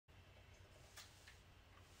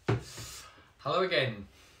Hello again,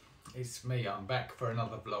 it's me. I'm back for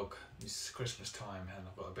another vlog. It's Christmas time and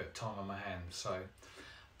I've got a bit of time on my hands, so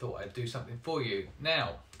thought I'd do something for you.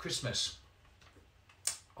 Now, Christmas,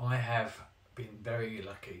 I have been very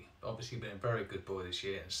lucky, obviously been a very good boy this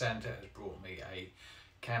year, and Santa has brought me a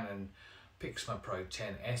Canon Pixma Pro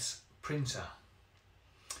 10S printer,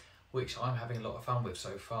 which I'm having a lot of fun with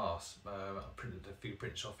so far. I printed a few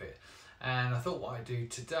prints off it, and I thought what I'd do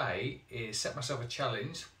today is set myself a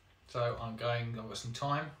challenge. So I've got some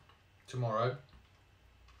time tomorrow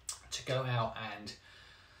to go out and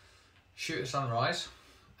shoot a sunrise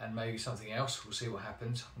and maybe something else. We'll see what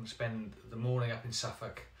happens. I'm going to spend the morning up in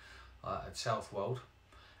Suffolk at Southwold,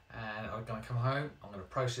 and I'm going to come home, I'm going to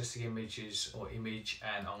process the image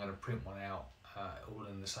and I'm going to print one out all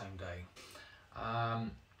in the same day. I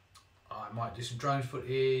might do some drone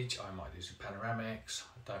footage, I might do some panoramics,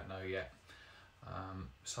 I don't know yet.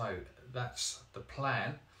 So that's the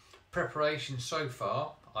plan. Preparation so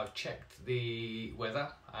far, I've checked the weather,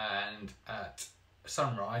 and at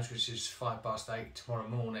sunrise, which is 8:05 tomorrow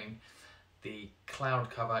morning, the cloud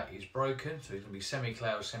cover is broken, so it's going to be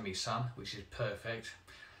semi-cloud, semi-sun, which is perfect.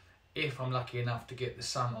 If I'm lucky enough to get the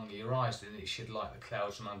sun on the horizon, it should light the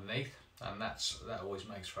clouds from underneath, and that always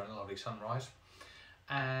makes for a lovely sunrise.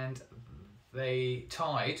 And the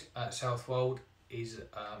tide at Southwold is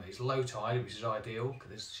low tide, which is ideal because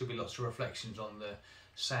there should be lots of reflections on the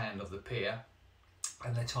sand of the pier,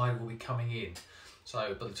 and the tide will be coming in.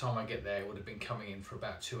 So by the time I get there, it would have been coming in for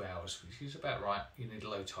about 2 hours, which is about right. You need a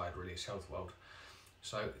low tide really at Southwold.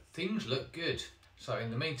 So things look good. So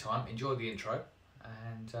in the meantime, enjoy the intro,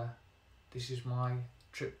 and this is my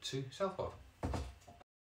trip to Southwold.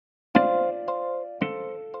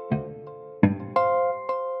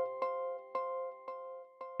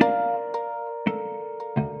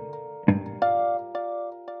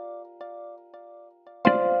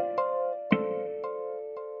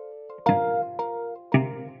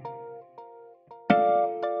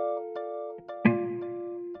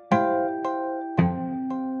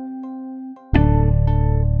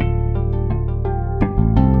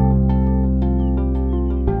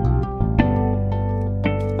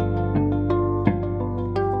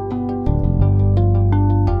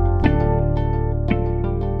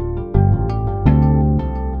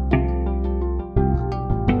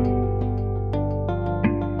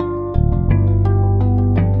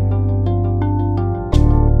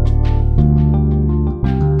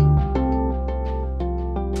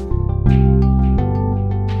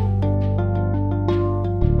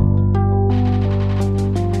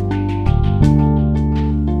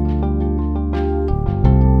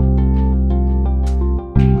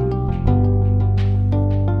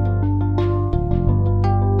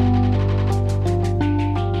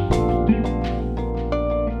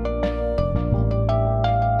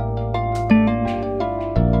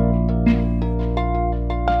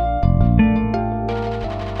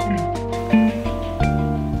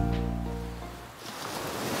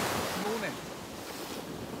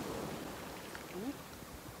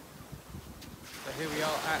 Here we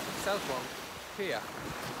are at Southwold Pier.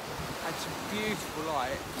 Had some beautiful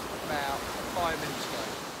light about 5 minutes ago.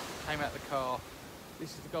 Came out the car.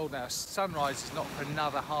 This is the golden hour. Sunrise is not for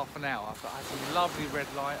another half an hour, but I had some lovely red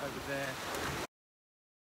light over there.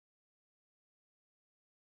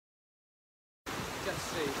 Just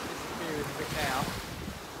see, disappearing a bit now.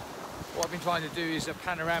 What I've been trying to do is a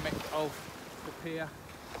panoramic of the pier.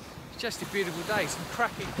 It's just a beautiful day. Some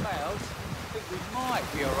cracking clouds. I think we might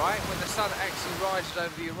be alright when the sun actually rises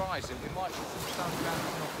over the horizon. We might get some sun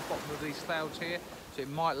bouncing off the bottom of these clouds here, so it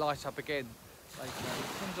might light up again later.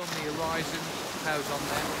 It depends on the horizon, clouds on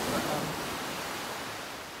there. But,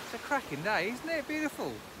 it's a cracking day, isn't it?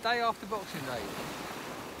 Beautiful. Day after Boxing Day.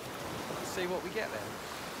 Let's see what we get there.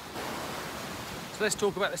 So let's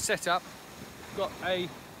talk about the setup. Got a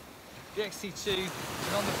DXT2,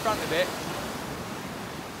 and on the front of it,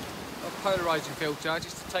 a polarizing filter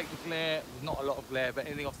just to take the glare, not a lot of glare, but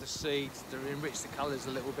anything off the sea to enrich the colours a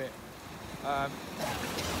little bit.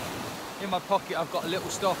 In my pocket I've got a little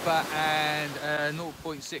stopper and a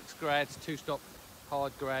 0.6 grad, 2-stop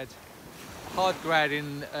hard grad. Hard grad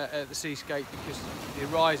in at the seascape because the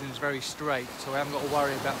horizon is very straight, so I haven't got to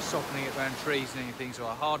worry about softening it around trees and anything, so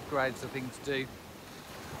a hard grad's the thing to do.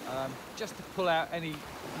 Just to pull out any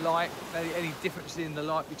light, any difference in the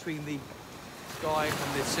light between the sky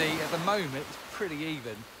and the sea. At the moment it's pretty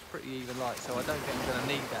even light, so I don't think I'm going to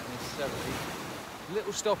need that necessarily.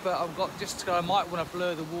 Little stopper I've got just because I might want to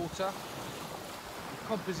blur the water. The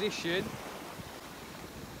composition,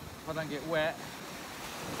 if I don't get wet,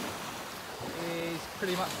 is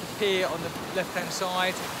pretty much the pier on the left hand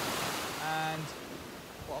side, and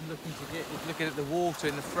what I'm looking to get is looking at the water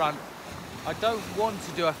in the front. I don't want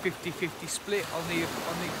to do a 50-50 split on the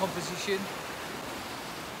composition.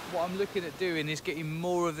 What I'm looking at doing is getting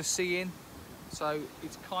more of the sea in. So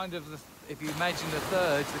it's kind of, if you imagine the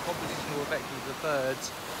thirds, the composition will affect the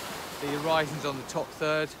thirds. The horizon's on the top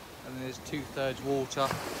third, and then there's 2/3 water,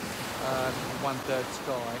 1/3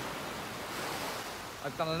 sky.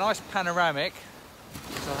 I've done a nice panoramic,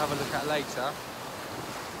 which I'll have a look at later.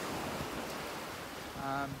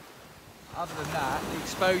 Other than that, the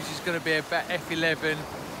exposure is going to be about f11,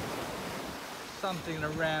 something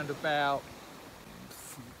around about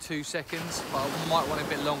 2 seconds, but I might want a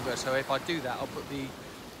bit longer, so if I do that I'll put the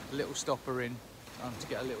little stopper in to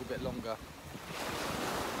get a little bit longer.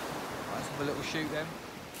 Let's have a little shoot then.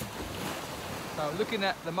 So looking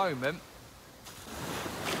at the moment,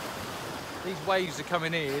 these waves are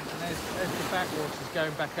coming in, and as the backwash is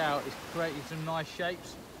going back out, it's creating some nice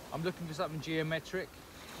shapes. I'm looking for something geometric,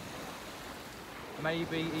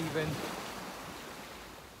 maybe even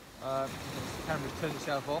the camera's turned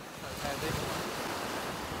itself off. That's handy.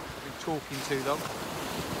 I've been talking too long.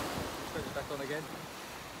 Turn it back on again.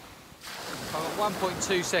 I've got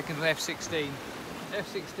 1.2 seconds on f16.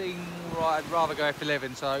 F16, right, I'd rather go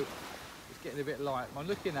f11, so it's getting a bit light. I'm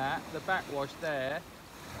looking at the backwash there.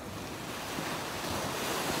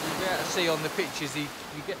 You'll be able to see on the pictures you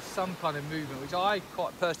get some kind of movement, which I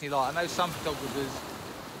quite personally like. I know some photographers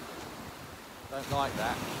don't like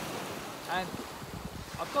that. And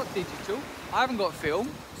I've got digital, I haven't got film,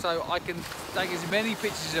 so I can take as many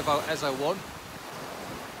pictures as I want.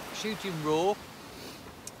 Shooting raw.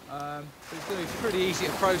 But it's going to be pretty easy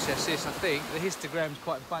to process this, I think. The histogram's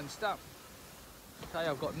quite bunched up. Okay,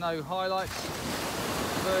 I've got no highlights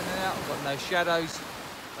burning out, I've got no shadows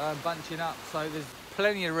bunching up, so there's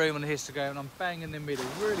plenty of room on the histogram, and I'm bang in the middle.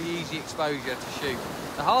 Really easy exposure to shoot.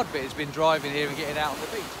 The hard bit has been driving here and getting out on the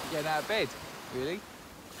beach, getting out of bed, really.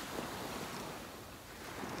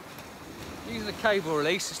 Using the cable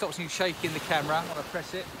release, it stops me shaking the camera when I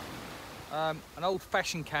press it. An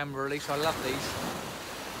old-fashioned camera release, I love these.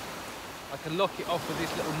 I can lock it off with this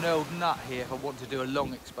little knurled nut here if I want to do a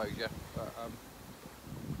long exposure, but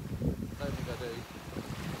don't think I do.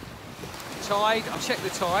 Tide, I've checked the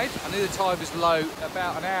tide. I knew the tide was low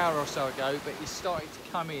about an hour or so ago, but it's starting to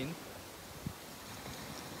come in,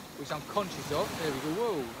 which I'm conscious of. There we go,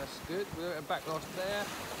 whoa, that's good. We're at backlash there.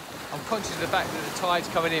 I'm conscious of the fact that the tide's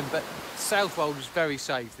coming in, but Southwold is very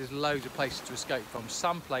safe. There's loads of places to escape from.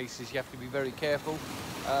 Some places you have to be very careful.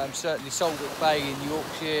 Certainly Saltwick Bay in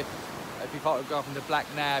Yorkshire. If you photograph in the Black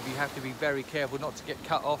Nab, you have to be very careful not to get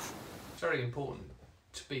cut off. It's very important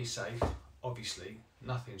to be safe, obviously.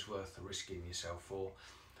 Nothing's worth risking yourself for.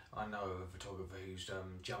 I know of a photographer who's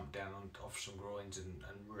jumped down off some groins and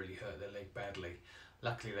really hurt their leg badly.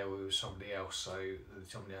 Luckily they were with somebody else, so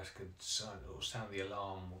somebody else could sound the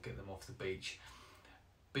alarm or get them off the beach.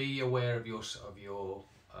 Be aware of your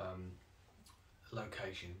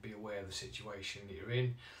location, be aware of the situation that you're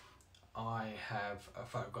in. I have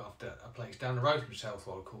photographed a place down the road from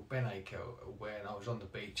Southwold called Benacre, when I was on the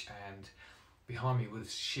beach, and behind me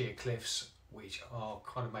was sheer cliffs, which are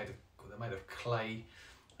kind of made of clay.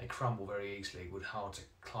 They crumble very easily. It would be hard to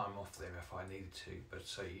climb off them if I needed to, but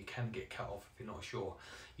so you can get cut off if you're not sure.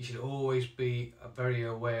 You should always be very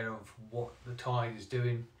aware of what the tide is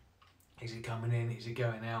doing. Is it coming in? Is it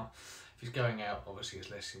going out? If it's going out, obviously it's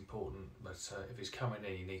less important, but if it's coming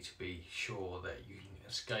in, you need to be sure that you can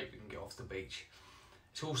escape and get off the beach.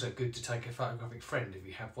 It's also good to take a photographic friend if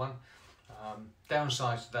you have one.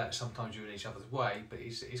 Downsides to that, sometimes you're in each other's way, but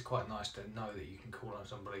it's quite nice to know that you can call on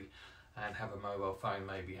somebody and have a mobile phone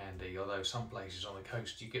maybe handy, although some places on the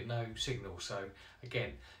coast you get no signal, so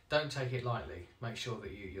again, don't take it lightly. Make sure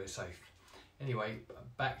that you're safe. Anyway,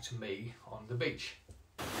 back to me on the beach.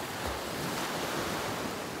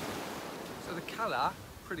 So the colour,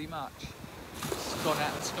 pretty much, has gone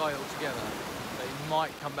out of the sky altogether. So it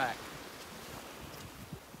might come back.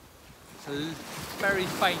 It's a very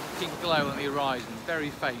faint pink glow on the horizon, very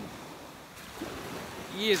faint.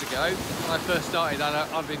 Years ago, when I first started,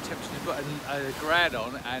 I'd been tempted to put a grad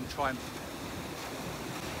on and try and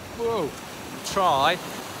I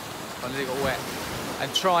nearly got wet,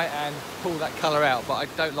 and try and pull that colour out, but I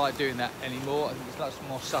don't like doing that anymore. I think it's much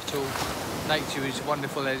more subtle. Nature is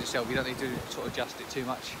wonderful as itself, you don't need to sort of adjust it too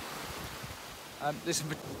much. There's some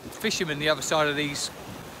fishermen the other side of these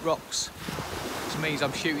rocks, which means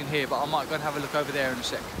I'm shooting here, but I might go and have a look over there in a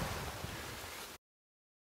sec.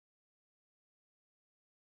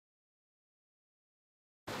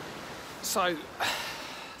 So,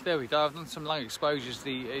 there we go, I've done some long exposures.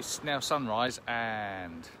 It's now sunrise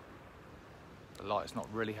and the light's not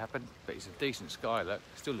really happened, but it's a decent sky look.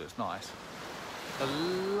 Still looks nice. A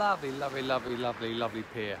lovely, lovely, lovely, lovely, lovely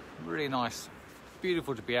pier. Really nice,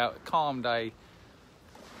 beautiful to be out. Calm day,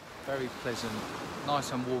 very pleasant,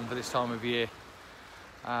 nice and warm for this time of year.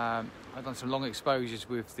 I've done some long exposures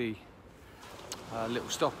with the little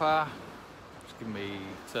stopper. It's given me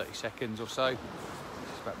 30 seconds or so.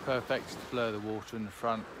 It's about perfect to blur the water in the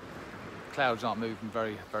front. Clouds aren't moving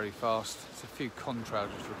very, very fast. There's a few contrails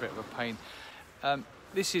which are a bit of a pain.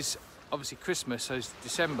 This is obviously Christmas, so it's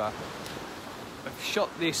December. I've shot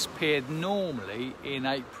this pier normally in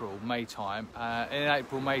April, May time. In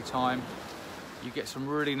April, May time, you get some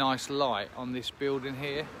really nice light on this building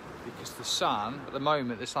here, because the sun, at the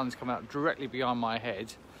moment, the sun's coming out directly behind my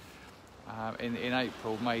head. In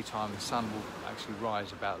April, May time, the sun will actually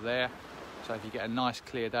rise about there. So if you get a nice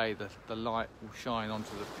clear day, the light will shine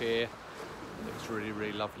onto the pier. It looks really,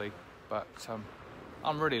 really lovely. But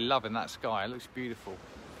I'm really loving that sky. It looks beautiful.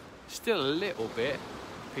 Still a little bit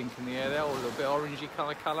pink in the air there, or a little bit orangey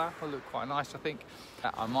colour. Will look quite nice, I think.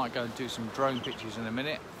 I might go and do some drone pictures in a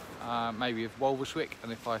minute, maybe of Walberswick,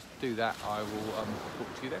 and if I do that, I will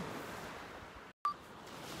talk to you then.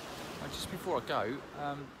 Just before I go,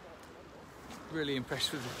 really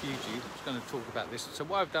impressed with the Fuji. I'm just going to talk about this. So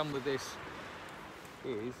what I've done with this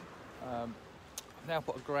is I've now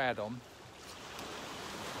put a grad on,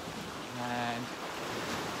 and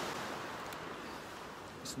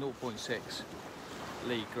it's 0.6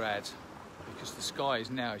 lead grad, because the sky is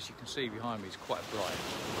now, as you can see behind me, is quite bright.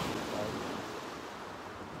 So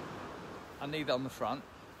I need that on the front.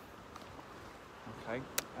 Okay,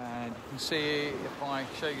 and you can see if I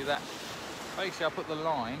show you that, basically I put the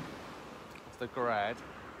line of the grad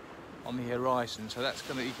on the horizon, so that's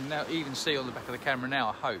gonna, you can now even see on the back of the camera now,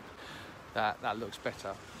 I hope, that looks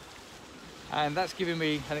better. And that's giving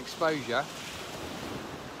me an exposure.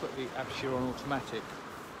 Put the aperture on automatic.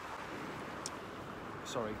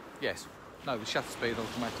 Sorry, yes, no, the shutter speed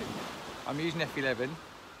automatic. I'm using f11,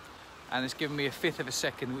 and it's given me 1/5 of a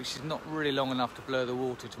second, which is not really long enough to blur the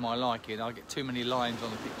water to my liking. I get too many lines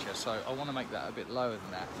on the picture, so I want to make that a bit lower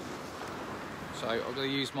than that. So I'm going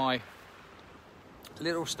to use my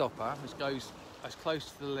little stopper, which goes as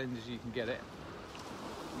close to the lens as you can get it,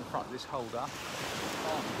 in the front of this holder.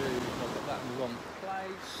 Can't do, I've got that in the wrong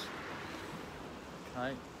place.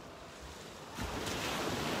 Okay.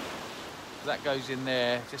 That goes in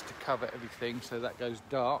there just to cover everything, so that goes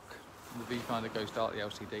dark. The viewfinder goes dark, the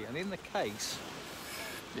LCD, and in the case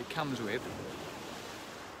it comes with,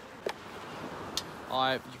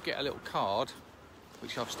 you get a little card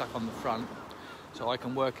which I've stuck on the front, so I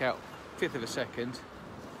can work out 1/5 of a second.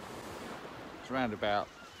 It's around about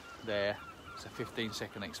there. It's a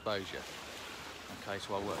 15-second exposure. Okay,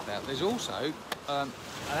 so I worked out. There's also an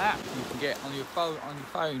app you can get on your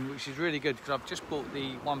phone, which is really good, because I've just bought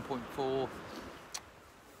the 1.4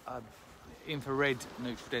 infrared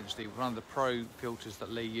neutral density, one of the pro filters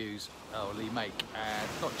that Lee make, and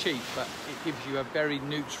it's not cheap, but it gives you a very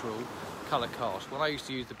neutral colour cast. When I used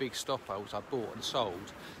to use the big stopper, which I bought and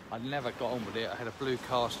sold, I never got on with it. I had a blue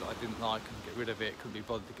cast that I didn't like, couldn't get rid of it, couldn't be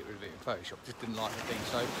bothered to get rid of it in Photoshop, just didn't like the thing,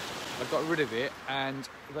 so I got rid of it.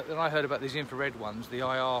 But then I heard about these infrared ones, the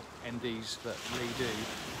IR NDs that Lee do.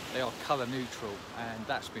 They are colour neutral, and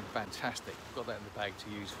that's been fantastic. I've got that in the bag to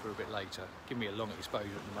use for a bit later. Give me a long exposure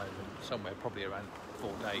at the moment, somewhere probably around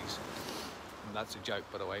 4 days. And that's a joke,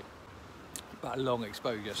 by the way. But a long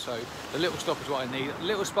exposure. So the little stopper is what I need. A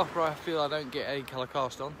little stopper I feel I don't get any colour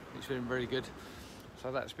cast on. It's been very good.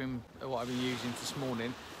 So that's been what I've been using this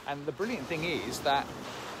morning. And the brilliant thing is that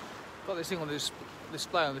I've got this thing on this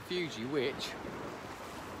display on the Fuji, which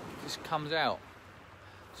just comes out.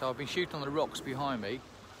 So I've been shooting on the rocks behind me,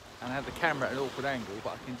 and I have the camera at an awkward angle,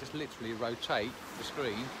 but I can just literally rotate the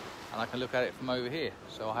screen and I can look at it from over here.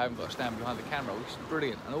 So I haven't got to stand behind the camera, which is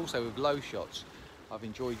brilliant. And also with low shots, I've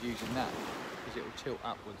enjoyed using that, because it will tilt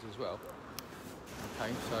upwards as well.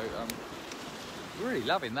 Okay, so really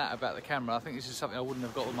loving that about the camera. I think this is something I wouldn't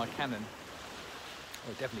have got with my Canon.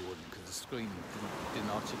 Well, definitely wouldn't, because the screen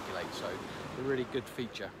didn't articulate, so it's a really good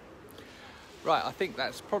feature. Right, I think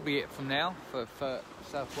that's probably it from now for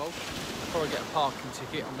South Wold. I'll probably get a parking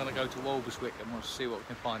ticket. I'm going to go to Walberswick and we'll see what we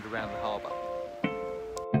can find around the harbour.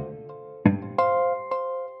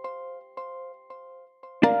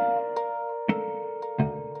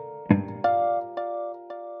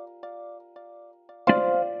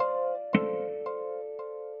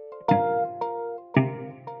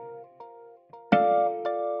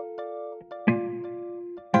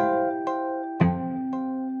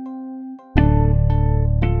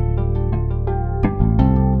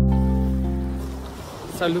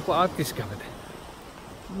 So look what I've discovered.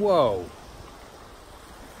 Whoa,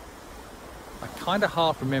 I kind of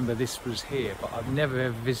half remember this was here, but I've never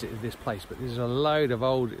ever visited this place. But there's a load of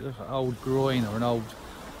old, it looks like an old groin or an old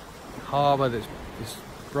harbour that's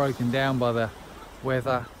broken down by the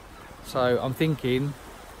weather. So I'm thinking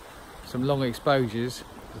some long exposures,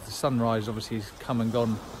 because the sunrise obviously has come and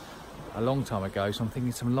gone a long time ago. So I'm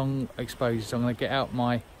thinking some long exposures. So I'm going to get out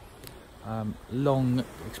my long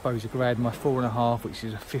exposure grad, my 4.5, which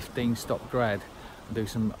is a 15 stop grad, and do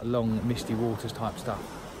some long misty waters type stuff.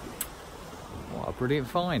 What a brilliant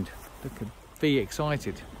find. Look, be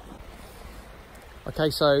excited. Okay,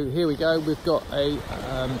 so here we go. We've got a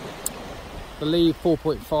believe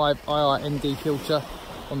 4.5 IR ND filter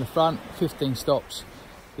on the front, 15 stops.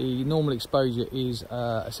 The normal exposure is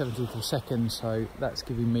a 70th of a second, so that's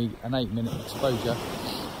giving me an 8-minute exposure.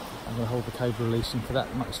 I'm going to hold the cable releasing for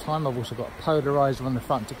that much time. I've also got a polarizer on the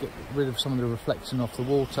front to get rid of some of the reflection off the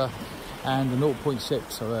water, and a 0.6,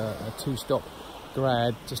 so a 2-stop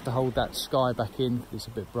grad, just to hold that sky back in. It's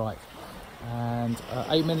a bit bright. And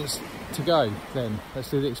 8 minutes to go then. Let's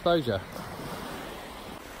do the exposure.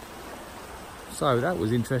 So that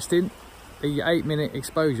was interesting. The 8-minute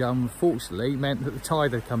exposure unfortunately meant that the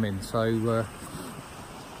tide had come in, so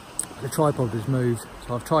the tripod has moved.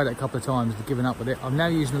 So I've tried it a couple of times and given up with it. I'm now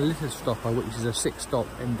using a little stopper, which is a 6-stop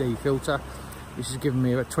ND filter, which is giving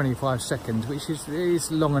me about 25 seconds, which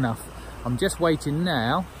is long enough. I'm just waiting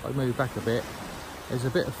now. If I move back a bit, there's a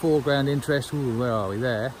bit of foreground interest. Ooh, where are we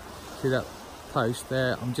there? See that post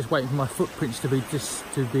there? I'm just waiting for my footprints to be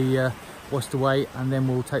washed away, and then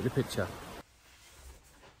we'll take the picture.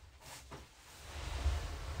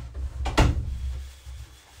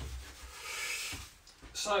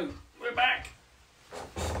 So we're back.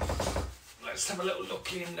 Let's have a little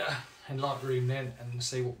look in Lightroom then and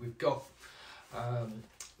see what we've got.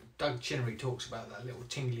 Doug generally talks about that little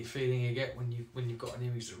tingly feeling you get when you've got an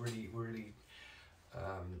image that really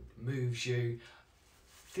moves you.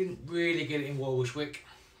 Didn't really get it in Walberswick.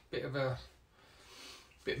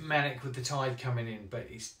 Bit manic with the tide coming in, but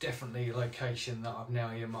it's definitely a location that I've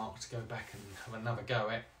now earmarked to go back and have another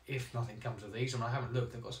go at if nothing comes of these. And I haven't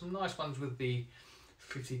looked. They've got some nice ones with the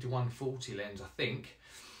 50-140 lens, I think.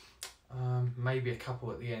 Maybe a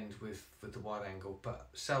couple at the end with the wide angle, but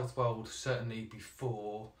Southwold certainly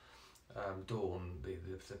before dawn,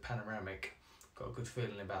 the panoramic, got a good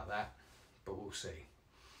feeling about that, but we'll see.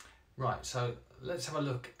 Right, so let's have a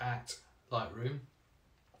look at Lightroom.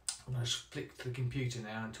 I'm going to flick to the computer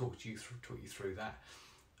now and talk you through that.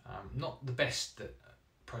 Not the best at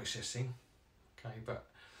processing, okay, but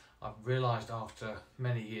I've realised after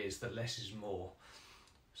many years that less is more.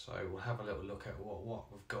 So we'll have a little look at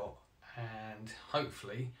what we've got and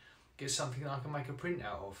hopefully get something that I can make a print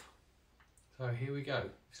out of. So here we go.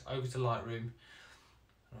 It's over to Lightroom and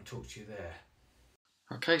I'll talk to you there.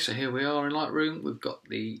 Okay, so here we are in Lightroom. We've got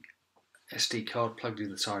the SD card plugged in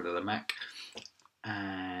the side of the Mac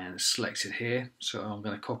and selected here. So I'm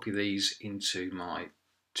going to copy these into my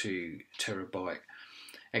 2 terabyte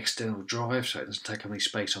external drive so it doesn't take up any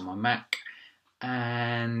space on my Mac.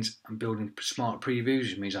 And I'm building smart previews,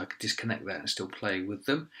 which means I can disconnect that and still play with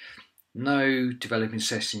them. No developing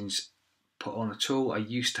settings put on at all. I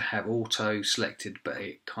used to have auto selected, but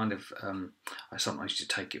it kind of I sometimes used to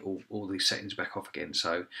take it all these settings back off again.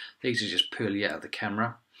 So these are just purely out of the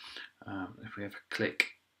camera. If we have a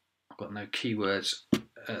click, I've got no keywords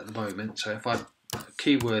at the moment. So if I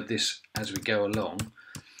keyword this as we go along,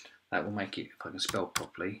 that will make it, if I can spell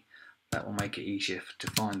properly, that will make it easier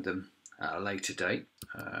to find them at a later date.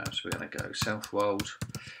 So we're going to go Southwold,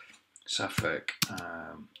 Suffolk,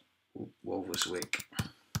 Walberswick.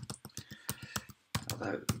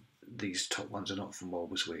 Although these top ones are not from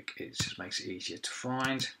Walberswick, it just makes it easier to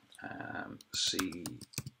find.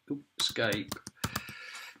 Seascape,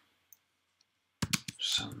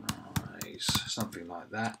 sunrise, something like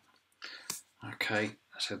that. Okay,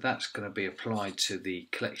 so that's going to be applied to the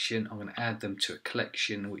collection. I'm going to add them to a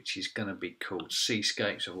collection which is going to be called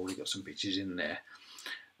Seascape. So I've already got some pictures in there.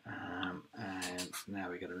 And now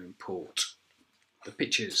we're going to import the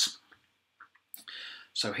pictures.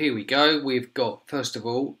 So here we go. We've got, first of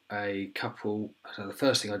all, a couple. So the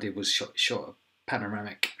first thing I did was shot a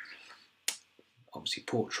panoramic, obviously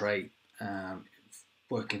portrait,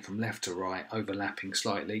 working from left to right, overlapping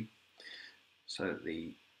slightly, so that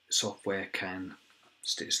the software can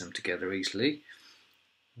stitch them together easily.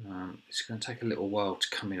 It's going to take a little while to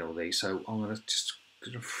come in all these, so I'm going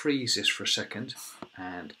to freeze this for a second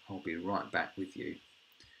and I'll be right back with you.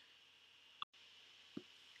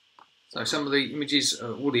 So some of the images,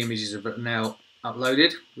 all the images are now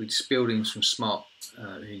uploaded. We're just building some smart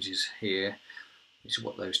images here. This is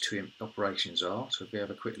what those 2 operations are. So if we have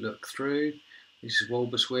a quick look through, this is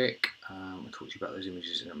Walberswick, I'll talk to you about those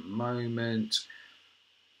images in a moment.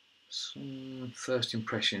 Some first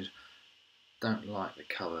impressions. Don't like the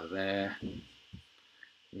colour there,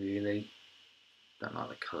 really. Don't like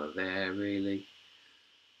the colour there, really.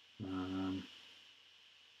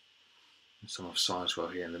 Some offside as well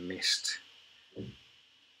here in the mist.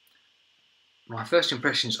 My first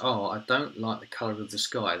impressions are I don't like the colour of the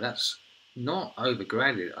sky. That's not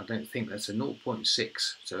overgraded. I don't think that's a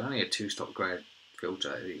 0.6, so only a 2-stop grade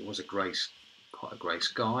filter. It was quite a grey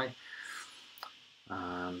sky.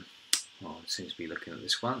 Well, it seems to be looking at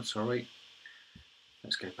this one, sorry.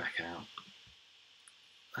 Let's go back out.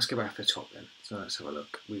 Let's go back to the top then. So let's have a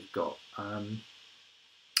look. We've got,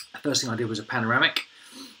 the first thing I did was a panoramic.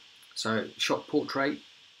 So shot portrait,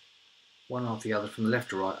 one after the other from the left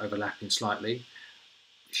to right, overlapping slightly.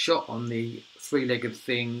 Shot on the 3-legged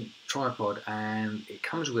thing, tripod, and it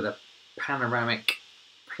comes with a panoramic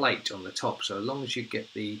plate on the top. So as long as you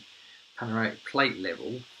get the panoramic plate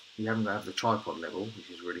level, you haven't got to have the tripod level, which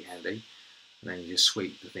is really handy. And then you just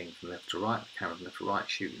sweep the thing from left to right, the camera from left to right,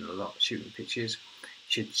 shooting pictures. You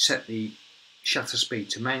should set the shutter speed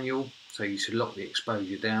to manual, so you should lock the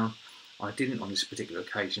exposure down. I didn't on this particular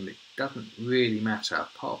occasion, but it doesn't really matter.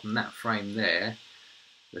 Apart from that frame there,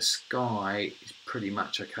 the sky is pretty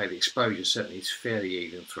much okay. The exposure certainly is fairly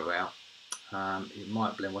even throughout. It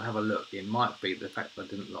might blend, we'll have a look. It might be the fact that I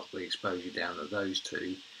didn't lock the exposure down that those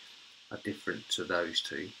two are different to those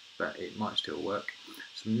two, but it might still work.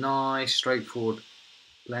 Some nice straightforward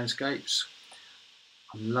landscapes.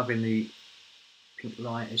 I'm loving the pink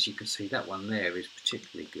light. As you can see, that one there is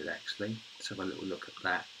particularly good actually. Let's have a little look at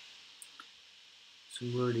that.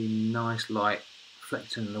 Some really nice light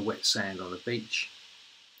reflecting on the wet sand on the beach.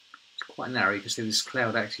 It's quite narrow. You can see this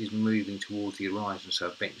cloud actually is moving towards the horizon, so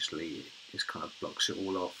eventually it just kind of blocks it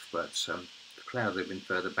all off. But the clouds have been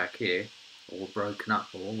further back here, or broken up,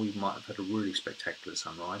 or we might have had a really spectacular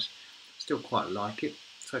sunrise. Still quite like it.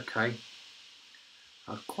 It's okay.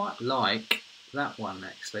 I quite like that one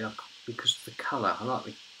actually, because of the colour. I like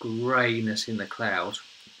the greyness in the cloud.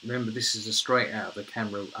 Remember, this is a straight out of the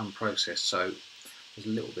camera unprocessed, so there's a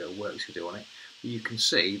little bit of work to do on it. But you can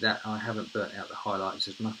see that I haven't burnt out the highlights.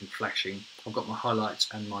 There's nothing flashing. I've got my highlights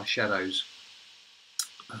and my shadows.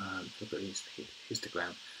 Look at the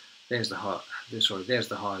histogram. There's the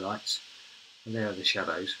highlights, and there are the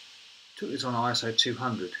shadows. Took this on ISO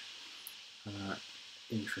 200.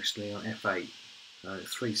 Interestingly on f8,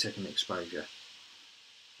 3-second exposure.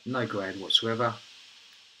 No grade whatsoever,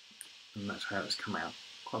 and that's how it's come out.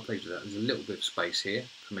 Quite pleased with that. There's a little bit of space here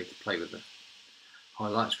for me to play with the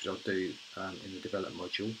highlights, which I'll do in the develop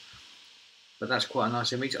module. But that's quite a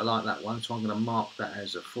nice image. I like that one, so I'm going to mark that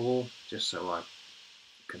as a 4, just so I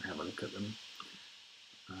can have a look at them.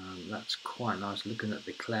 That's quite nice. Looking at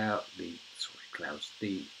the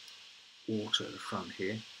the water at the front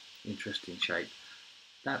here. Interesting shape.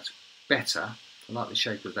 That's better. I like the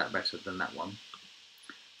shape of that better than that one.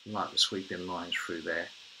 I like the sweeping lines through there.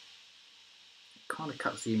 It kind of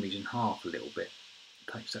cuts the image in half a little bit.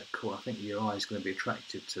 It takes that cool. I think your eye is going to be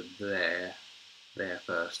attracted to there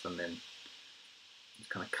first, and then it's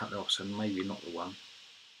kind of cut it off, so maybe not the one.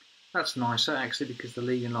 That's nicer actually, because the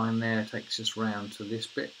leading line there takes us round to this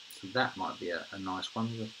bit, so that might be a nice one.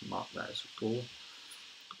 We'll mark that as a 4.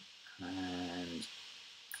 And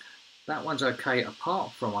that one's okay,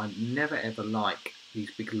 apart from I never ever like these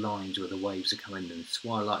big lines where the waves are coming in. That's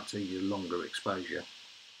why I like to use a longer exposure.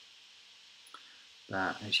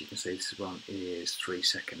 As you can see, this one is 3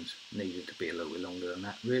 seconds. Needed to be a little bit longer than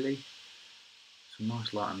that, really. Some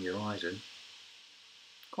nice light on the horizon.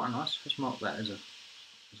 Quite nice. Let's mark that as a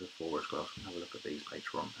 4 as well. Have a look at these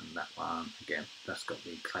later on. And that one, again, that's got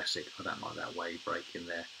the classic. I don't like that wave break in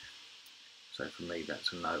there. So for me,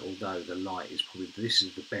 that's a no. Although the light is probably, this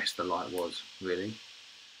is the best the light was, really.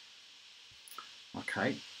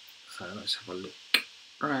 Okay, so let's have a look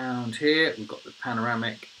around here. We've got the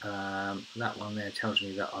panoramic. That one there tells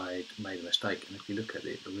me that I'd made a mistake, and if you look at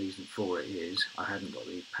it, the reason for it is I hadn't got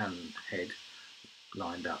the pan head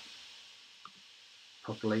lined up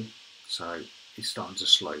properly, so it's starting to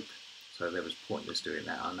slope. So there was pointless doing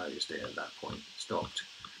that. I noticed it at that point, stopped,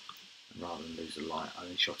 and rather than lose the light, I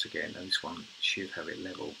then shot again, and this one should have it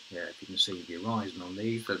level. Yeah, if you can see the horizon on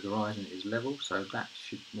these, the horizon is level, so that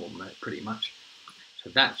should, well, pretty much. So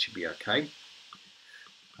that should be okay.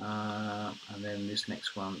 And then this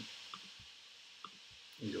next one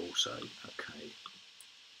is also okay.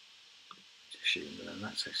 Just shooting there, and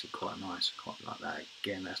that's actually quite nice. Quite like that.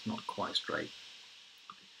 Again, that's not quite straight.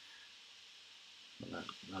 I don't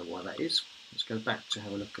know why that is. Let's go back to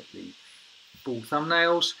have a look at the full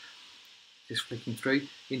thumbnails. Just flicking through.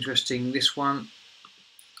 Interesting, this one,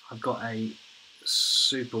 I've got a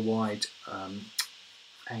super wide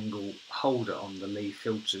angle holder on the Lee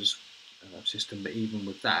filters system, but even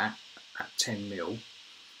with that, at 10mm,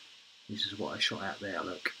 this is what I shot out there,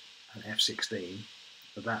 look, an f16,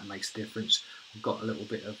 but that makes a difference. I've got a little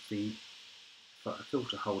bit of the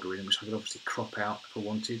filter holder in, which I could obviously crop out if I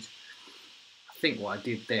wanted. I think what I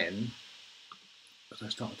did then was I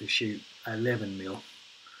started to shoot 11mm.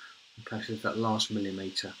 Okay, so that last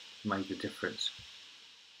millimetre made the difference.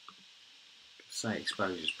 Say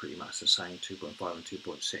exposure is pretty much the same, 2.5 and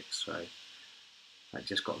 2.6, so I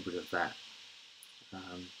just got rid of that.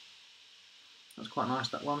 That's quite nice,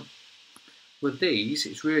 that one. With these,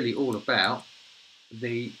 it's really all about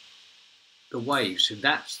the waves. So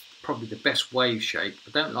that's probably the best wave shape.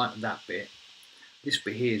 I don't like that bit. This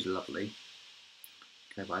bit here is lovely.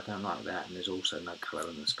 Okay, but I don't like that, and there's also no colour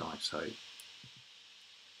in the sky, so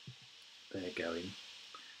they're going.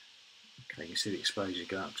 Okay, you can see the exposure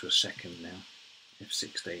go up to a second now.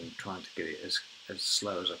 F16, trying to get it as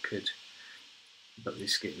slow as I could. But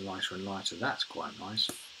this is getting lighter and lighter. That's quite nice.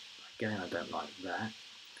 Again, I don't like that.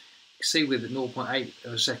 You can see with the 0.8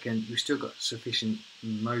 of a second, we've still got sufficient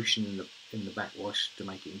motion in the backwash to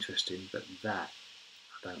make it interesting, but that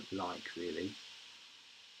I don't like really.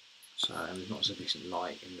 So there's not sufficient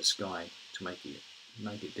light in the sky to make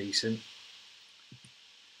it decent.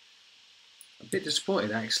 A bit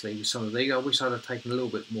disappointed actually with some of these. I wish I'd have taken a little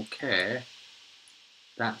bit more care.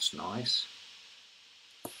 That's nice.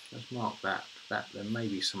 Let's mark that. There may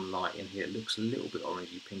be some light in here. It looks a little bit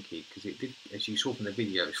orangey pinky because it did, as you saw from the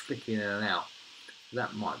video, it's flicking in and out.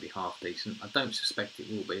 That might be half decent. I don't suspect it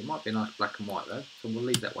will be. It might be a nice black and white though, so we'll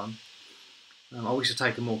leave that one. I wish I'd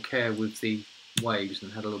taken more care with the waves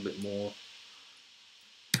and had a little bit more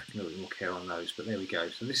care on those, but there we go.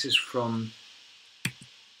 So this is from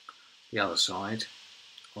the other side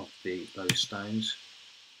of those stones,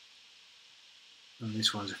 and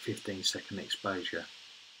this one's a 15-second exposure.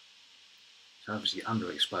 So obviously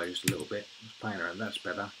underexposed a little bit. I was playing around, that's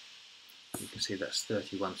better. You can see that's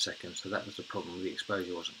 31 seconds, so that was the problem, the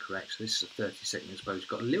exposure wasn't correct. So this is a 30-second exposure.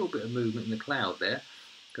 Got a little bit of movement in the cloud there.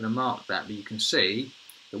 I'm going to mark that, but you can see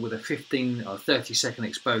that with a 15 or 30-second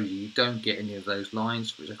exposure, you don't get any of those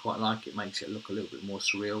lines, which I quite like. It makes it look a little bit more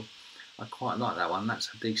surreal. I quite like that one.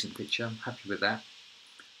 That's a decent picture. I'm happy with that.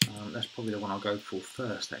 That's probably the one I'll go for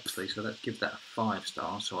first, actually. So let's give that a 5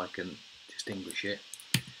 star so I can distinguish it.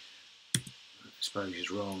 Exposure's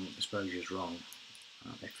wrong. Exposure's wrong.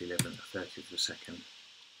 F11 at 30th of a second.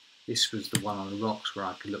 This was the one on the rocks where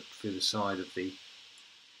I could look through the side of the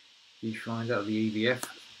viewfinder of the EVF,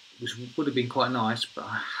 which would have been quite nice, but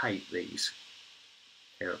I hate these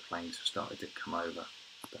aeroplanes have started to come over.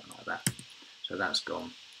 I don't like that. So that's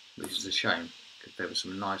gone, which is a shame because there was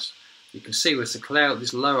some nice. You can see with the cloud,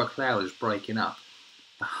 this lower cloud is breaking up.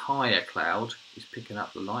 The higher cloud is picking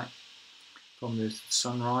up the light from the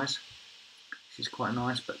sunrise, which is quite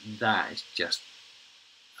nice, but that is just,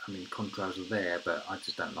 I mean, contrails are there, but I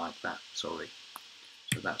just don't like that, sorry.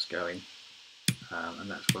 So that's going,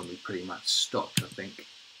 and that's when we pretty much stopped, I think.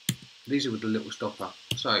 These are with the little stopper.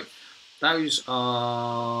 So those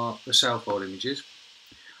are the self-fold images.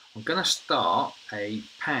 I'm going to start a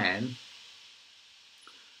pan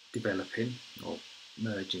developing or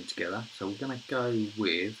merging together. So we're going to go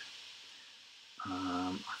with,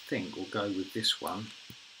 I think we'll go with this one.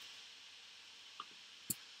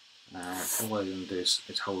 All we're going to do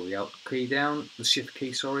is hold the Alt key down, the Shift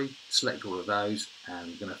key, sorry, select all of those,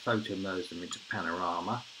 and I'm going to photo merge them into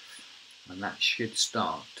panorama, and that should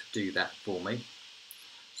start to do that for me.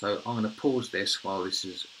 So I'm going to pause this while this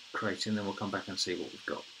is creating, then we'll come back and see what we've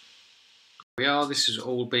got. Here we are. This has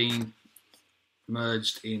all been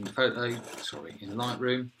merged in in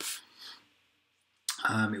Lightroom.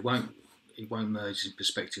 It won't merge in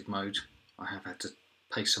perspective mode. I have had to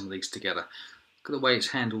paste some of these together. Look at the way it's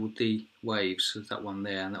handled the waves. There's that one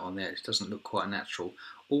there and that one there. It doesn't look quite natural.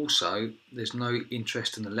 Also, there's no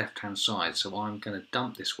interest in the left-hand side, so I'm going to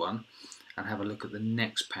dump this one and have a look at the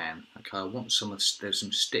next pan. Okay, I want there's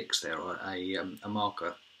some sticks there, or a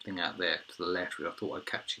marker thing out there to the left, which I thought I'd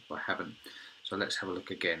captured, but I haven't. So let's have a look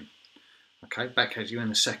again. Okay, back at you in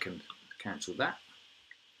a second. Cancel that.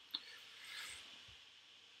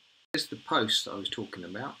 Here's the post that I was talking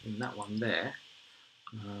about in that one there.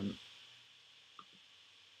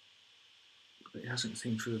 But it hasn't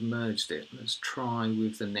seemed to have merged it. Let's try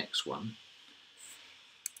with the next one.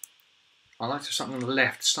 I like to have something on the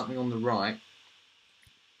left, something on the right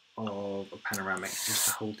of a panoramic, just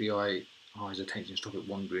to hold the eye's attention, stop it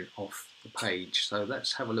wandering off the page. So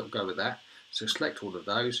let's have a little go with that. So select all of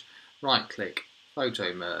those, right click,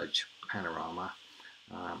 photo merge, panorama,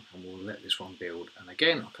 and we'll let this one build. And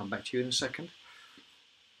again, I'll come back to you in a second.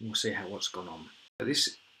 We'll see what's gone on. So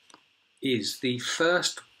this is the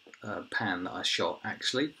first pan that I shot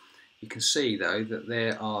actually. You can see though that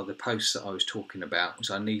there are the posts that I was talking about,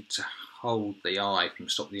 so I need to hold the eye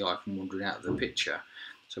stop the eye from wandering out of the picture.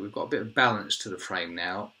 So we've got a bit of balance to the frame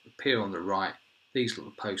now. The pier on the right, these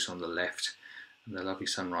little posts on the left, and the lovely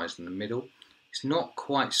sunrise in the middle. It's not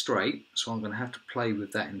quite straight, so I'm going to have to play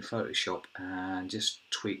with that in Photoshop and just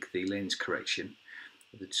tweak the lens correction,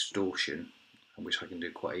 the distortion, which I can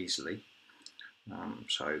do quite easily.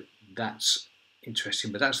 So that's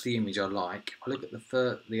interesting, but that's the image I like. If I look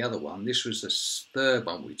at the other one, this was the third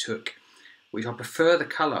one we took, which I prefer the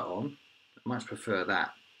colour on. I much prefer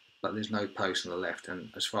that, but there's no post on the left, and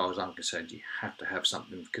as far as I'm concerned, you have to have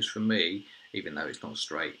something, because for me, even though it's not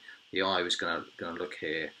straight, the eye was going to look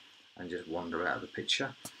here and just wander out of the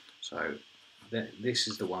picture. So this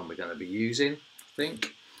is the one we're going to be using, I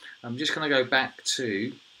think. I'm just going to go back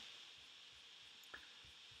to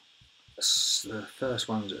the first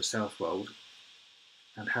ones at Southwold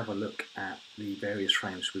and have a look at the various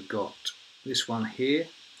frames we've got. This one here,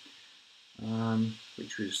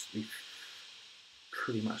 which was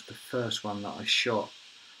pretty much the first one that I shot.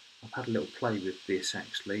 I've had a little play with this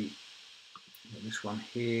actually. This one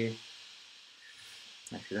here.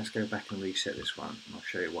 Actually, let's go back and reset this one, and I'll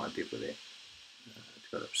show you what I did with it.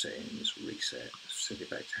 Develop settings, reset, set it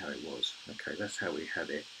back to how it was. Okay, that's how we had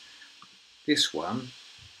it. This one,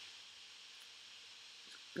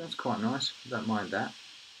 that's quite nice. I don't mind that.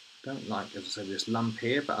 Don't like, as I said, this lump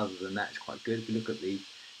here, but other than that, it's quite good. If you look at the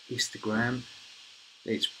histogram,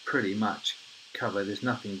 it's pretty much covered. There's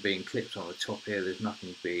nothing being clipped on the top here. There's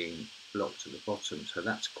nothing being blocked at the bottom, so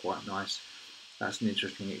that's quite nice. That's an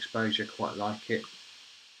interesting exposure. Quite like it.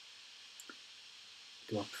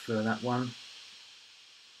 Do I prefer that one?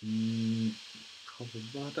 Probably.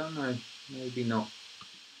 I don't know. Maybe not.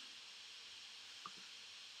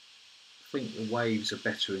 I think the waves are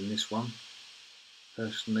better in this one,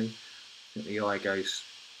 personally. I think the eye goes,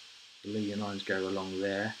 the leading lines go along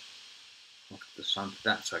there after the sun.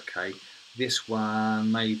 That's okay. This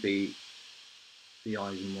one, maybe the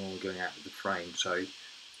eyes are more going out of the frame, so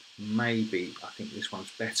maybe I think this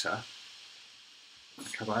one's better.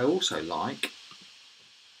 Okay, but I also like,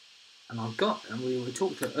 and we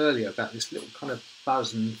talked earlier about this little kind of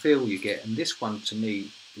buzz and feel you get, and this one to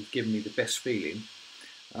me has given me the best feeling.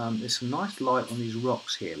 There's some nice light on these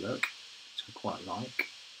rocks here, look, which I quite like.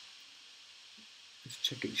 Let's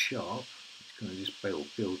check it sharp. It's going to just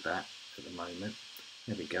build that at the moment.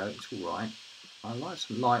 There we go, it's alright. I like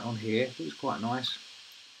some light on here, it was quite nice.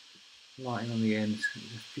 Lighting on the end,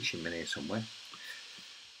 there's a fisherman here somewhere.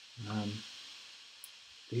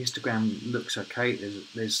 The histogram looks okay.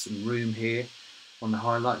 There's some room here on the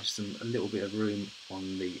highlights, a little bit of room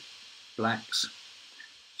on the blacks.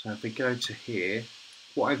 So if we go to here,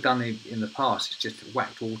 what I've done in the past is just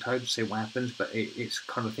whacked auto to see what happens, but it's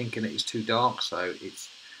kind of thinking that it's too dark, so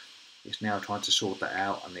it's now trying to sort that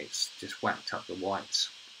out, and it's just whacked up the whites.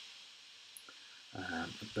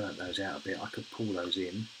 I've burnt those out a bit. I could pull those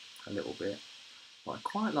in a little bit, but I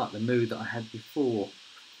quite like the mood that I had before.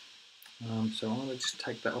 So I'm going to just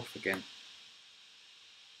take that off again.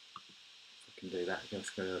 If I can do that, I'm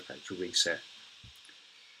just going to go back to reset.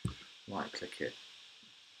 Right click it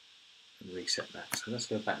and reset that. So let's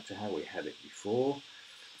go back to how we had it before.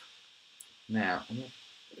 Now,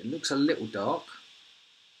 it looks a little dark.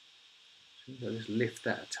 So I'll just lift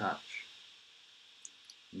that a touch.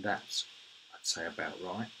 That's, I'd say, about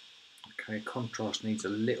right. Okay, contrast needs a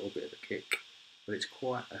little bit of a kick, but it's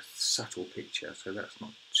quite a subtle picture, so that's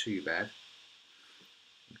not too bad.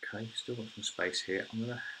 Okay, still got some space here. I'm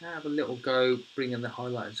going to have a little go bringing the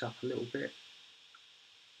highlights up a little bit,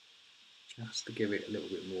 just to give it a little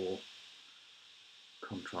bit more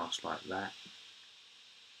contrast like that.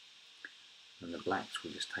 And the blacks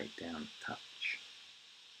will just take down a touch.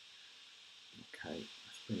 Okay,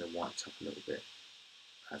 let's bring the whites up a little bit.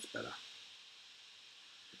 That's better.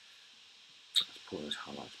 Let's pull those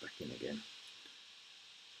highlights back in again.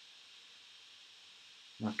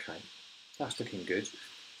 Okay, that's looking good.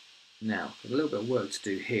 Now, a little bit of work to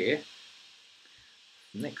do here.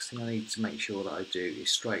 The next thing I need to make sure that I do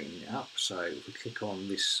is straighten it up. So if we click on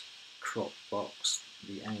this crop box,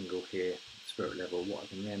 the angle here, spirit level, what I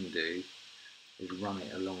can then do is run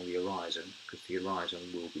it along the horizon, because the horizon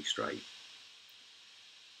will be straight.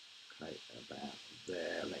 Okay, about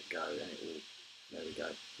there, let go, and it will, there we go,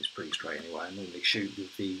 it's pretty straight anyway. I normally shoot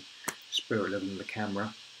with the spirit level in the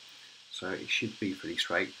camera, so it should be pretty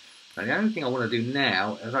straight. Now the only thing I want to do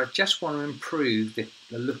now is I just want to improve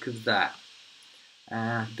the look of that.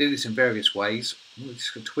 Do this in various ways. I'm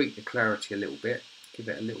just going to tweak the clarity a little bit, give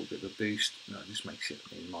it a little bit of a boost. It just makes it,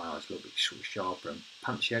 in my eyes, a little bit sharper and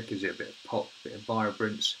punchier, gives it a bit of pop, a bit of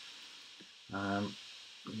vibrance. I'm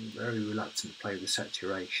very reluctant to play with the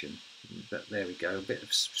saturation, but there we go, a bit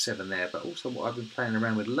of 7 there. But also what I've been playing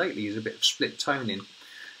around with lately is a bit of split toning.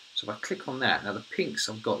 So if I click on that, now the pinks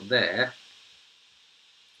I've got there,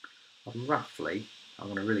 I'm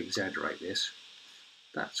going to really exaggerate this,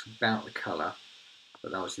 that's about the colour,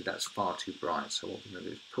 but obviously that's far too bright. So what we're going to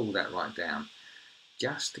do is pull that right down,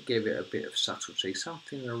 just to give it a bit of subtlety,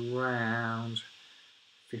 something around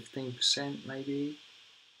 15% maybe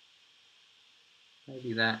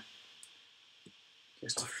that,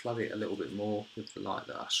 just to flood it a little bit more with the light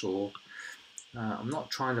that I saw. I'm not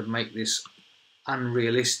trying to make this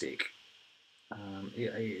unrealistic.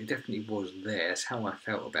 It definitely was there. That's how I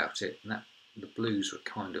felt about it. And that the blues were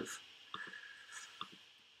kind of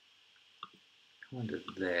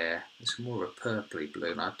there. It's more of a purpley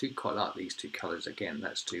blue, and I do quite like these two colours. Again,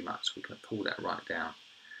 that's too much. We're going to pull that right down,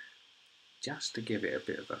 just to give it a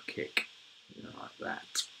bit of a kick, like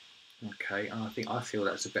that. Okay, and I feel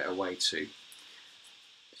that's a better way to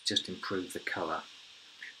just improve the colour.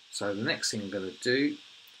 So the next thing I'm going to do,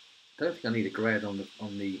 I don't think I need a grade on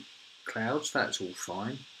the clouds. That's all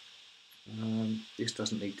fine. This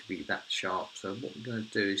doesn't need to be that sharp. So what we're going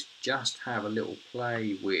to do is just have a little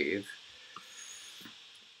play with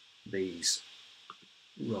these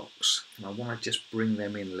rocks, and I want to just bring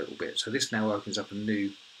them in a little bit. So this now opens up a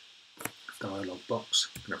new dialog box.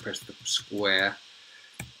 I'm going to press the square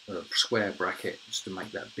bracket just to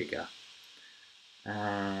make that bigger,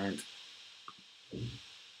 and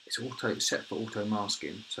it's set for auto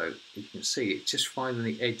masking, so you can see it's just finding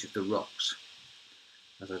the edge of the rocks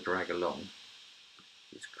as I drag along.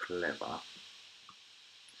 It's clever.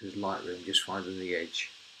 This is Lightroom just finding the edge.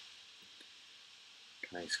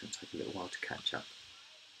 Okay, it's going to take a little while to catch up.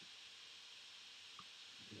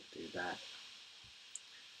 Do that.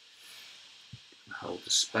 Hold the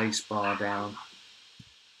space bar down,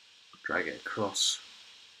 drag it across.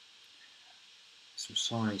 Some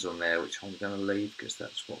signs on there which I'm going to leave because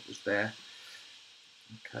that's what was there.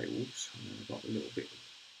 Okay, oops, I got a little bit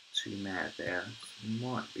too mad there.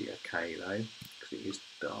 Might be okay though, because it is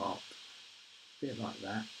dark. A bit like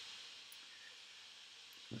that.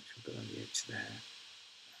 Make sure I've got on the edge there.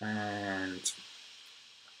 And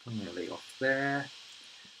I'm going to leave off there.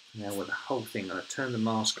 Now with the whole thing, I'm going to turn the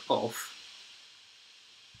mask off,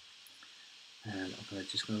 and I'm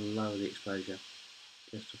just going to lower the exposure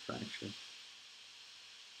just a fraction.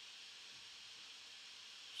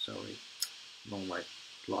 Sorry, wrong way.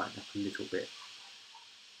 Lighten up a little bit.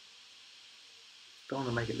 Don't want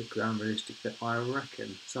to make it look unrealistic, but I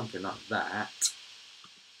reckon something like that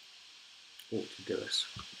ought to do us.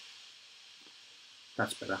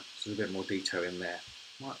 That's better. So there's a bit more detail in there.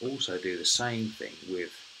 Might also do the same thing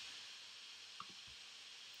with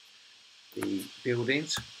the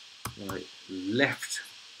buildings. My left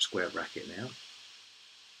square bracket now.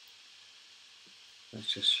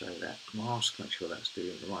 Let's just show that mask, make sure that's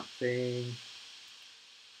doing the right thing.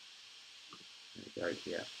 There we go,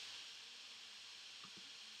 yeah.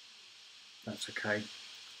 That's okay.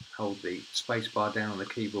 Hold the space bar down on the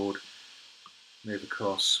keyboard, move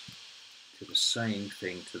across, do the same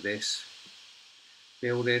thing to this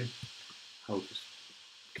building, hold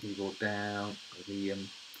the keyboard down with the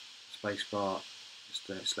space bar, just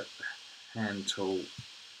select the hand tool,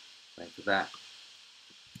 same for that.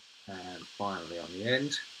 And finally on the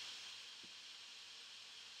end,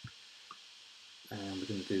 and we're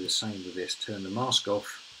going to do the same with this. Turn the mask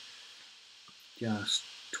off, just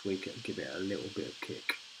tweak it, give it a little bit of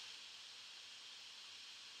kick.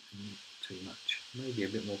 Not too much, maybe a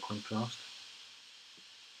bit more contrast.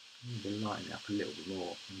 Maybe lighten it up a little bit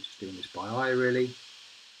more. I'm just doing this by eye really.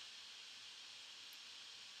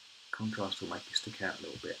 Contrast will make it stick out a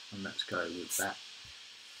little bit, and let's go with that.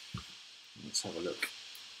 Let's have a look.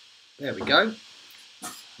 There we go.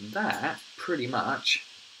 And that pretty much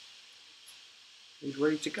is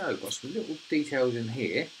ready to go. Got some little details in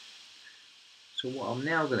here. So what I'm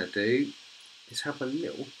now going to do is have a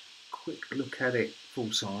little quick look at it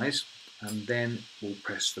full size, and then we'll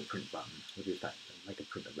press the print button. We'll do that and make a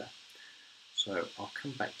print of that. So I'll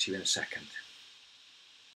come back to you in a second.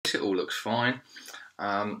 It all looks fine.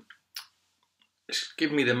 It's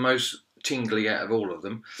given me the most tingly out of all of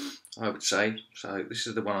them, I would say. So this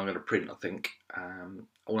is the one I'm going to print, I think.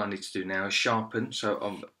 All I need to do now is sharpen. So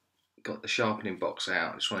I've got the sharpening box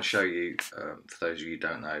out. I just want to show you, for those of you who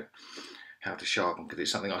don't know, how to sharpen, because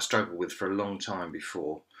it's something I struggled with for a long time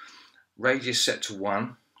before. Radius set to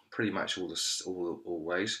 1, pretty much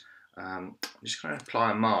always. I'm just going to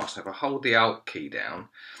apply a mask. So if I hold the Alt key down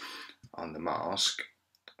on the mask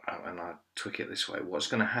and I tweak it this way, what's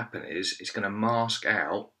going to happen is it's going to mask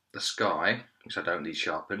out the sky, which I don't need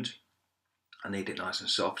sharpened. I need it nice and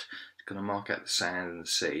soft. It's going to mark out the sand and the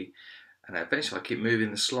sea. And eventually if I keep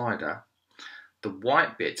moving the slider, the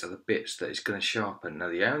white bits are the bits that it's going to sharpen. Now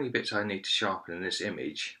the only bits I need to sharpen in this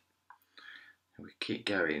image, we keep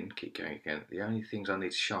going again. The only things I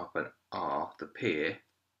need to sharpen are the pier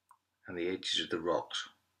and the edges of the rocks,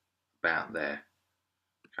 about there.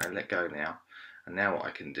 Okay, let go now. And now what I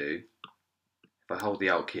can do, if I hold the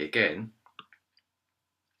Alt key again,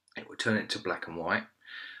 it will turn it to black and white,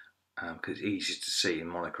 because it's easier to see in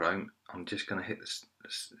monochrome. I'm just going to hit the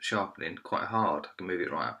sharpening quite hard. I can move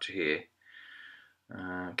it right up to here.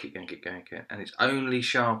 Keep going, and it's only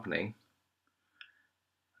sharpening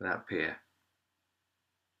that pier.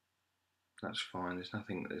 That's fine.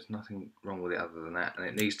 There's nothing wrong with it other than that, and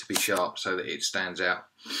it needs to be sharp so that it stands out.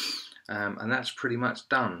 And that's pretty much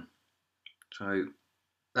done. So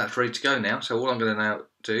that's ready to go now. So all I'm going to now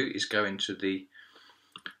do is go into the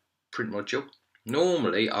print module.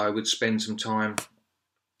 Normally I would spend some time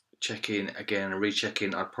checking again and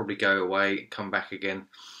rechecking. I'd probably go away, come back again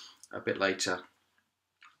a bit later,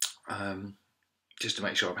 just to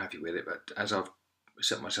make sure I'm happy with it. But as I've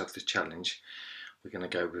set myself this challenge, we're going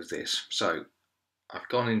to go with this. So I've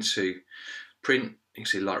gone into print. You can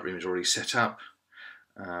see Lightroom is already set up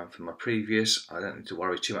for my previous. I don't need to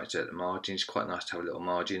worry too much about the margin. It's quite nice to have a little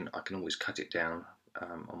margin. I can always cut it down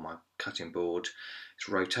on my cutting board. It's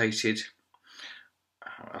rotated.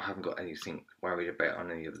 I haven't got anything worried about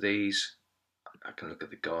on any of these. I can look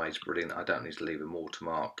at the guides, brilliant. I don't need to leave a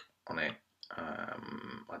watermark on it.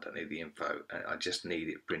 I don't need the info. I just need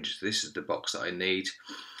it printed. So this is the box that I need.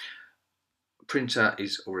 Printer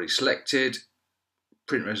is already selected.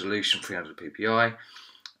 Print resolution 300 ppi.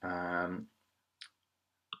 I'm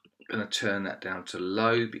going to turn that down to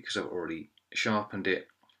low because I've already sharpened it.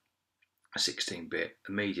 16-bit.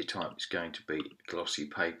 The media type is going to be glossy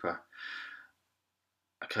paper.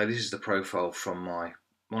 Okay, this is the profile from my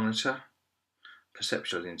monitor.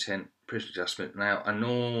 Perceptual intent, print adjustment. Now I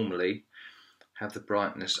normally have the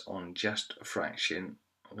brightness on just a fraction.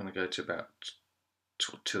 I'm going to go to about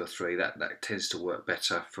 2 or 3. That tends to work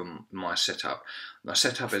better from my setup. My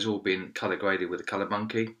setup has all been color graded with a color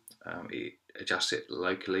monkey. It adjusts it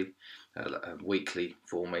locally, weekly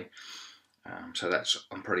for me. So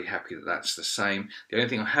I'm pretty happy that that's the same. The only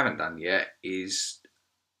thing I haven't done yet is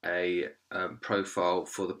a profile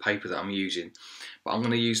for the paper that I'm using, but I'm going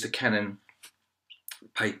to use the Canon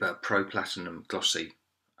paper Pro Platinum Glossy,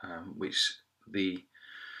 which the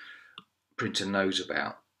printer knows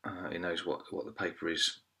about. It knows what the paper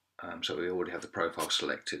is, so we already have the profile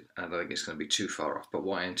selected, and I don't think it's going to be too far off. But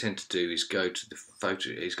what I intend to do is go to the photo.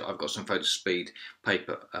 I've got some photo speed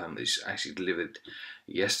paper that's actually delivered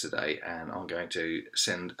yesterday, and I'm going to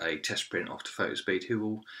send a test print off to Photospeed, who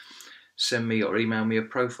will send me or email me a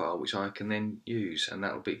profile which I can then use, and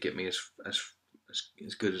that will get me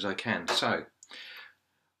as good as I can. So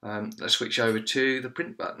let's switch over to the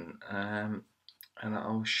print button, and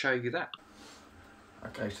I'll show you that.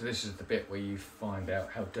 Okay, so this is the bit where you find out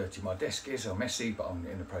how dirty my desk is, or messy, but I'm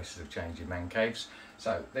in the process of changing man caves.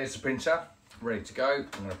 So there's the printer, ready to go.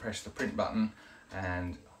 I'm going to press the print button,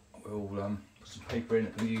 and we'll put some paper in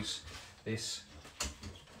and use this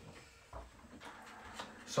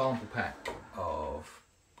sample pack of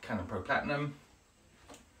Canon Pro Platinum.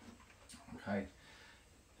 Okay,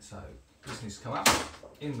 so this needs to come up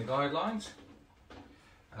in the guidelines,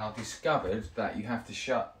 and I've discovered that you have to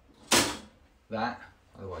shut that,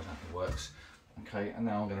 otherwise nothing works. Okay, and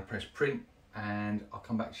now I'm going to press print, and I'll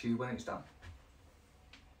come back to you when it's done.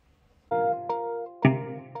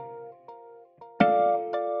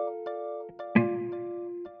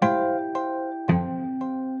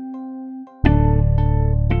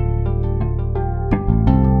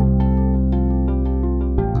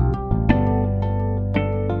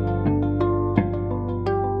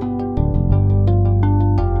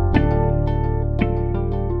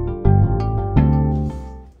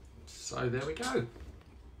 So there we go,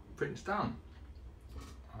 print's done.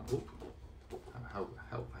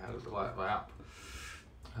 Help the light way up.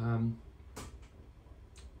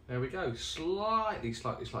 There we go,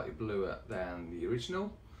 slightly bluer than the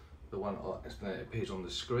original, the one that appears on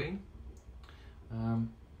the screen.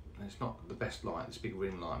 It's not the best light, this big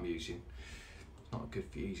ring light I'm using. It's not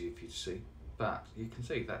easy for you to see, but you can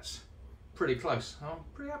see that's pretty close. I'm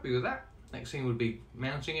pretty happy with that. Next thing would be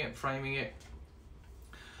mounting it, framing it,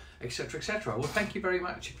 etc, etc. Well, thank you very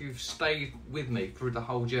much if you've stayed with me through the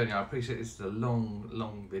whole journey. I appreciate this is a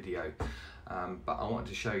long video. but I wanted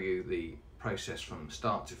to show you the process from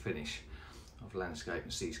start to finish of landscape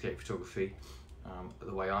and seascape photography,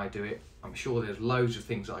 the way I do it. I'm sure there's loads of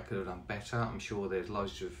things I could have done better. I'm sure there's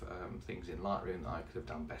loads of things in Lightroom that I could have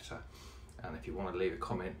done better. And if you want to leave a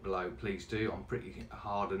comment below, please do. I'm pretty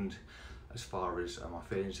hardened as far as my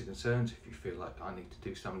feelings are concerned. If you feel like I need to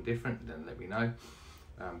do something different, then let me know.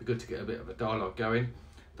 It'd be good to get a bit of a dialogue going.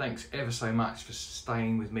 Thanks ever so much for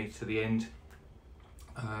staying with me to the end.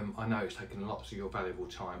 I know it's taken lots of your valuable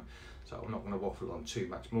time, so I'm not going to waffle on too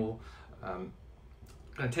much more. I'm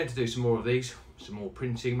going to tend to do some more of these, some more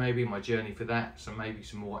printing maybe, my journey for that, so maybe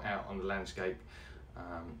some more out on the landscape,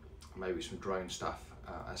 maybe some drone stuff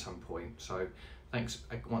at some point. So thanks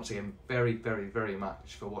once again very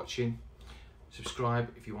much for watching. Subscribe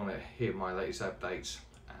if you want to hear my latest updates,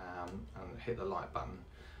 and hit the like button,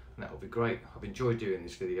 and that will be great. I've enjoyed doing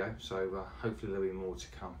this video, so hopefully there'll be more to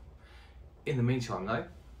come. In the meantime though,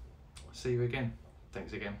 see you again.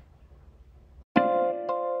 Thanks again.